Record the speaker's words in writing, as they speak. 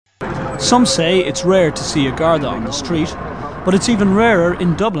Some say it's rare to see a Garda on the street, but it's even rarer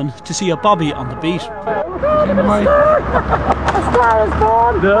in Dublin to see a bobby on the beat.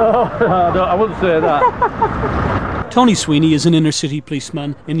 No, I wouldn't say that. Tony Sweeney is an inner-city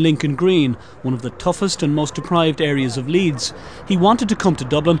policeman in Lincoln Green, one of the toughest and most deprived areas of Leeds. He wanted to come to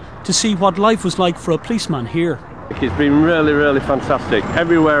Dublin to see what life was like for a policeman here. It's been really, really fantastic.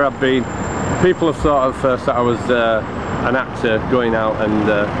 Everywhere I've been, people have thought at first that I was an actor going out and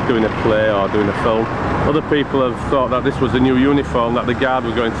doing a play or doing a film. Other people have thought that this was a new uniform that the Guard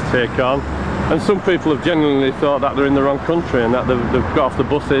were going to take on. And some people have genuinely thought that they're in the wrong country and that they've got off the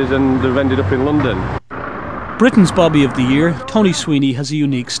buses and they've ended up in London. Britain's Bobby of the Year, Tony Sweeney has a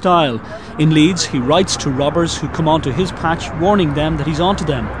unique style. In Leeds, he writes to robbers who come onto his patch, warning them that he's onto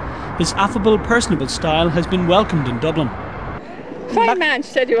them. His affable, personable style has been welcomed in Dublin. Fine man, she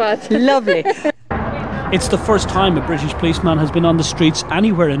said he was. Lovely. It's the first time a British policeman has been on the streets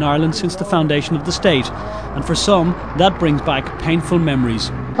anywhere in Ireland since the foundation of the state. And for some, that brings back painful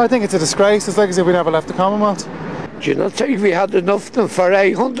memories. I think it's a disgrace. It's like as if we never left the Commonwealth. Do you not think we had enough of them for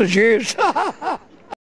 800 years?